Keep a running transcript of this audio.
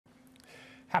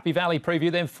Happy Valley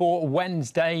preview then for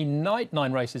Wednesday night.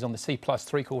 9 races on the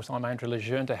C+3 course. I'm Andrew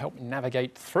Lejeune to help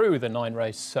navigate through the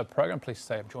 9-race programme. Pleased to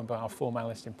say I'm joined by our form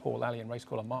analyst in Paul Alley and race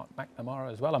caller Mark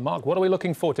McNamara as well. And Mark, what are we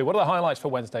looking forward to? What are the highlights for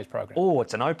Wednesday's programme? Oh,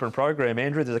 it's an open programme,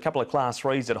 Andrew. There's a couple of Class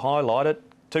 3s that highlight it.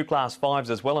 2 Class 5s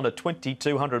as well, and a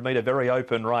 2,200 metre very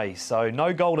open race. So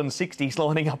no golden 60s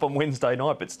lining up on Wednesday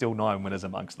night, but still 9 winners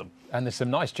amongst them. And there's some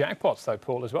nice jackpots though,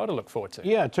 Paul, as well to look forward to.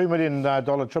 Yeah, $2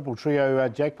 million triple trio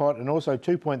jackpot, and also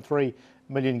 2.3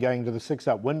 million going to the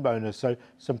 6-up win bonus. So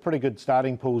some pretty good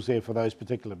starting pools there for those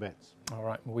particular bets. All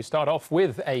right, well, we start off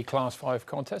with a Class 5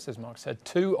 contest, as Mark said,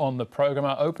 2 on the programme.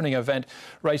 Our opening event,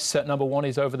 race number 1,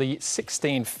 is over the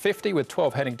 1650 with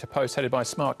 12 heading to post, headed by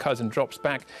Smart Cousin. Drops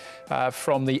back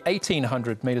from the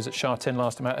 1800 metres at Chartin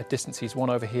last time out. A distance he's won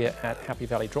over here at Happy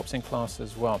Valley. Drops in class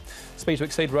as well. Speed to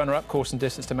Exceed runner-up, course and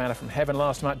distance to Manna from Heaven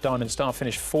last time out. Diamond Star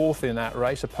finished 4th in that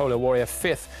race. Apollo Warrior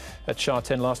 5th at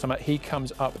Chartin last time out. He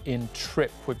comes up in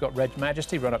trip. We've got Red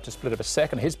Majesty run up to split of a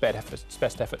second. His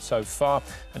best effort so far,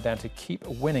 and down to keep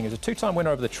winning. He was a 2-time winner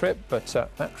over the trip, but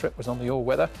that trip was on the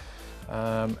all-weather.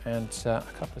 And a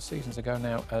couple of seasons ago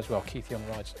now as well. Keith Young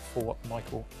rides for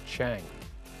Michael Chang.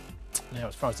 Now,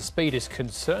 as far as the speed is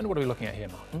concerned, what are we looking at here,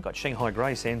 Mark? We've got Shanghai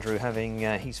Grace, Andrew, having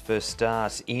his first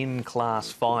start in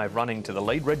Class 5, running to the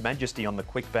lead. Red Majesty on the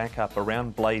quick backup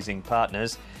around Blazing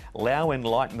Partners. Lao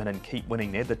Enlightenment and Keep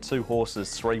Winning there, the 2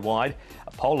 horses 3 wide.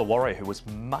 Polar Warrior, who was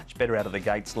much better out of the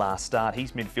gates last start.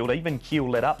 He's midfield. Even Keel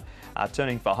led up,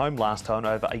 turning for home last time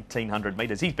over 1,800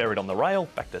 metres. He's buried on the rail.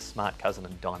 Back to Smart Cousin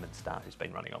and Diamond Star, who's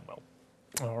been running on well.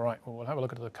 All right, well, we'll have a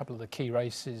look at a couple of the key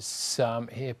races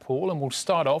here, Paul, and we'll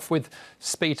start off with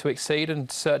Speed to Exceed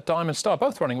and Diamond Star,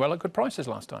 both running well at good prices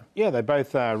last time. Yeah, they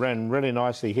both ran really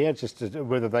nicely here, just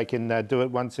whether they can do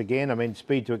it once again. I mean,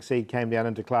 Speed to Exceed came down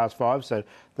into Class 5, so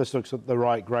this looks at the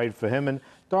right grade for him. And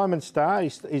Diamond Star,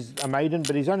 he's a maiden,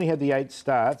 but he's only had the 8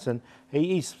 starts, and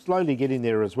he's slowly getting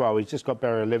there as well. He's just got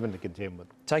barrier 11 to contend with.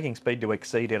 Taking Speed to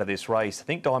Exceed out of this race, I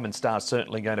think Diamond Star's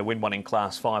certainly going to win one in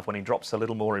Class 5 when he drops a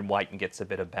little more in weight and gets a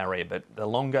better barrier, but the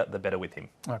longer, the better with him.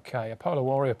 OK, Apollo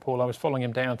Warrior, Paul, I was following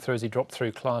him down through as he dropped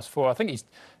through Class 4. I think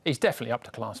he's definitely up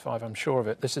to Class 5, I'm sure of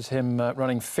it. This is him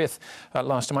running 5th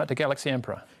last time out to Galaxy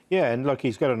Emperor. Yeah, and look,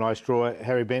 he's got a nice draw.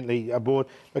 Harry Bentley aboard.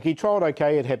 Look, he trialled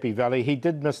OK at Happy Valley. He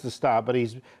did miss the start, but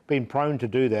he's been prone to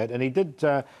do that. And he did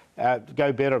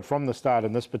go better from the start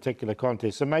in this particular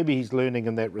contest. So maybe he's learning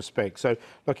in that respect. So,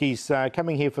 look, he's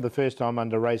coming here for the first time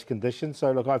under race conditions.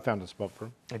 So, look, I found a spot for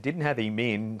him. I didn't have him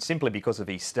in simply because of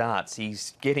his starts.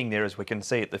 He's getting there, as we can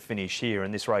see at the finish here,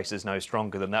 and this race is no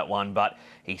stronger than that one, but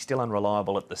he's still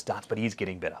unreliable at the starts, but he's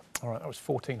getting better. All right, that was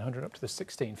 1,400 up to the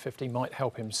 1,650. Might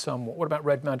help him somewhat. What about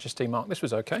Red Majesty, Mark? This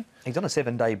was OK. He's on a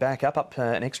 7-day back, up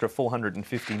an extra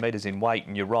 450 metres in weight,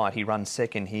 and you're right, he runs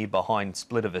second here behind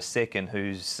Split of a Second,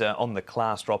 who's on the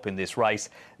class drop in this race.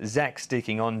 Zach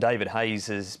sticking on. David Hayes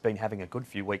has been having a good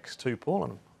few weeks too, Paul,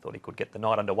 and thought he could get the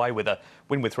night underway with a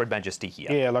win with Red Majesty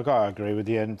here. Yeah, look, I agree with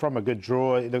you. And from a good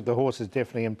draw, look, the horse has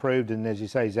definitely improved. And as you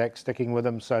say, Zach sticking with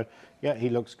him. So, yeah, he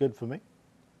looks good for me.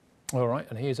 All right,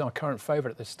 and here's our current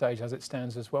favourite at this stage as it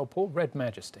stands as well, Paul, Red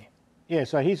Majesty. Yeah,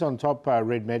 so he's on top,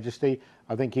 Red Majesty.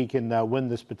 I think he can win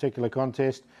this particular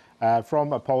contest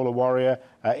from a Polar Warrior.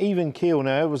 Even Keel,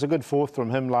 now, it was a good 4th from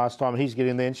him last time. He's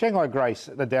getting there. And Shanghai Grace,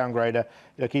 the downgrader,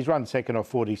 look, he's run second off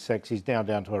 46. He's now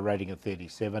down to a rating of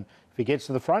 37. If he gets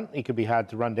to the front, he could be hard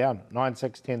to run down. 9,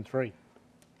 6, 10, 3.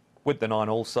 With the 9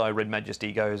 also, Red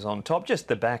Majesty goes on top. Just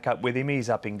the backup with him.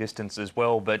 He's upping distance as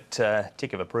well, but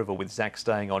tick of approval with Zach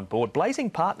staying on board.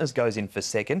 Blazing Partners goes in for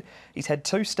second. He's had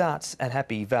 2 starts at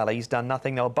Happy Valley. He's done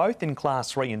nothing. They were both in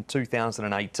Class 3 in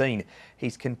 2018.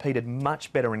 He's competed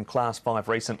much better in Class 5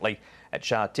 recently at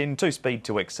Chartin. 2 Speed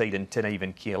to Exceed and 10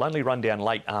 Even Keel. Only run down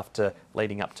late after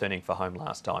leading up turning for home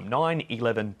last time. 9,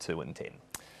 11, 2 and 10.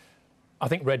 I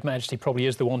think Red Majesty probably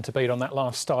is the one to beat on that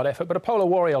last start effort, but Apollo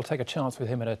Warrior, I'll take a chance with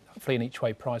him at hopefully an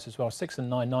each-way price as well. 6 and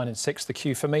 9, 9 and 6, the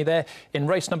cue for me there. In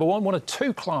race number 1, one of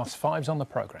 2 Class 5s on the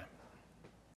programme.